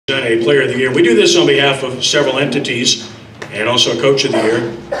A Player of the Year. We do this on behalf of several entities and also a Coach of the Year.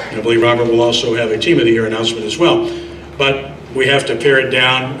 And I believe Robert will also have a Team of the Year announcement as well. But we have to pare it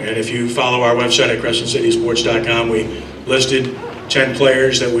down, and if you follow our website at crescentcitysports.com, we listed 10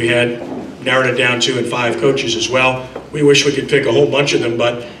 players that we had narrowed it down to, and 5 coaches as well. We wish we could pick a whole bunch of them,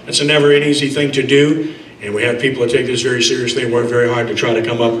 but it's never an easy thing to do, and we have people that take this very seriously and work very hard to try to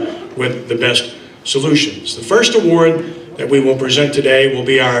come up with the best solutions. The first award that we will present today will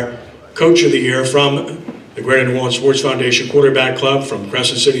be our Coach of the Year from the Greater New Orleans Sports Foundation Quarterback Club, from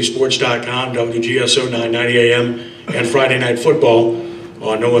CrescentCitySports.com, WGSO 990 AM, and Friday Night Football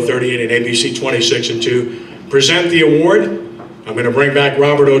on NOAA 38 and ABC 26. And to present the award, I'm going to bring back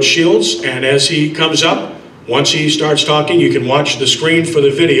Robert O'Shields, and as he comes up, once he starts talking, you can watch the screen for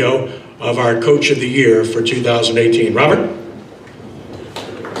the video of our Coach of the Year for 2018. Robert?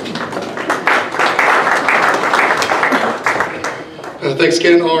 Thanks,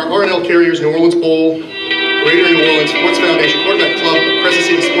 Ken. Our R&L Carriers New Orleans Bowl, Greater New Orleans Sports Foundation Quarterback Club,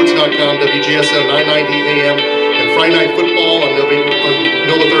 CrescentCitySports.com, WGSO 990 AM, and Friday Night Football on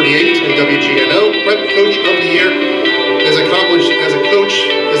NOLA 38 and WGNO. Prep Coach of the Year has accomplished as a coach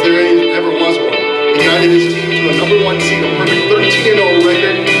as there ever was one. He guided his team to a #1 seed, a perfect 13-0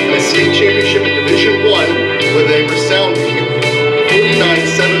 record, and a state championship in Division I with a resounding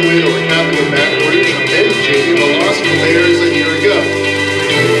 49-7 win over Catholic Baton Rouge, avenging the loss to the Bears a year ago.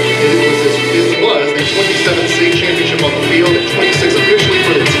 It was the 27th state championship on the field and 26 officially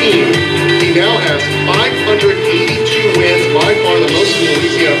for the team. He now has 582 wins, by far the most in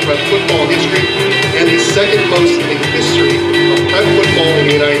Louisiana prep football history, and the second most in the history of prep football in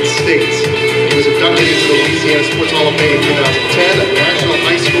the United States. He was inducted into the Louisiana Sports Hall of Fame in 2010, the National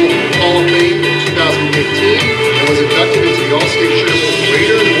High School Hall of Fame in 2015, and was inducted into the All-State Sugar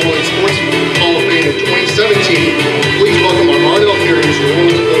Greater New Orleans Sports Hall of Fame in 2017. Please welcome our R&L Carriers New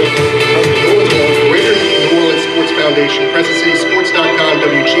Orleans Greater New Orleans Sports Foundation, CrescentCitySports.com,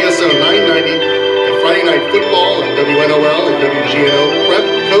 WGSO 990, and Friday Night Football on WNOL and WGNO. Prep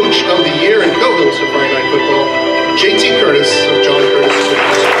Coach of the Year and co-host of Friday Night Football, JT Curtis of John Curtis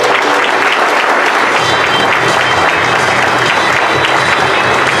Sports.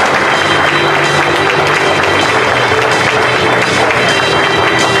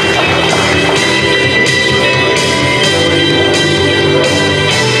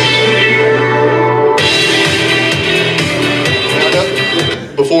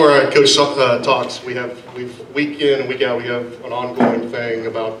 Before Coach talks, week in and week out, we have an ongoing thing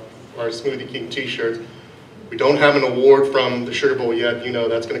about our Smoothie King t-shirts. We don't have an award from the Sugar Bowl yet, you know,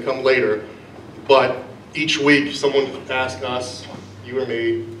 that's going to come later. But each week, someone asks us, you or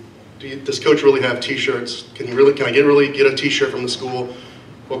me, does Coach really have t-shirts? Can I get a t-shirt from the school?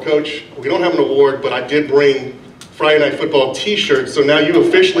 Well, Coach, we don't have an award, but I did bring Friday Night Football t-shirts, so now you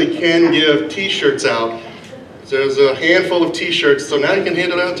officially can give t-shirts out. There's a handful of t-shirts, so now you can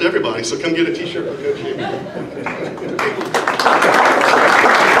hand it out to everybody. So come get a t-shirt from Coach here.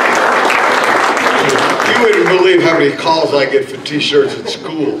 You wouldn't believe how many calls I get for t-shirts at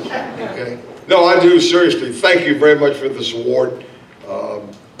school. Okay? No, I do, seriously. Thank you very much for this award,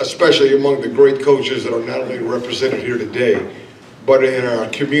 especially among the great coaches that are not only represented here today, but in our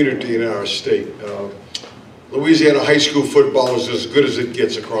community and in our state. Louisiana high school football is as good as it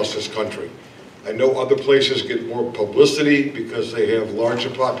gets across this country. I know other places get more publicity because they have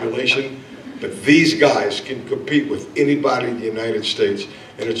larger population, but these guys can compete with anybody in the United States,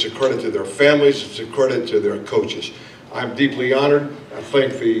 and it's a credit to their families, it's a credit to their coaches. I'm deeply honored. I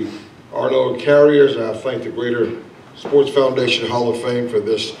thank the R&L Carriers, and I thank the Greater Sports Foundation Hall of Fame for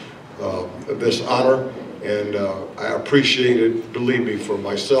this honor, and I appreciate it, believe me, for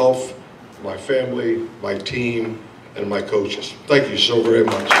myself, my family, my team, and my coaches. Thank you so very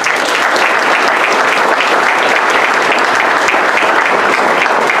much.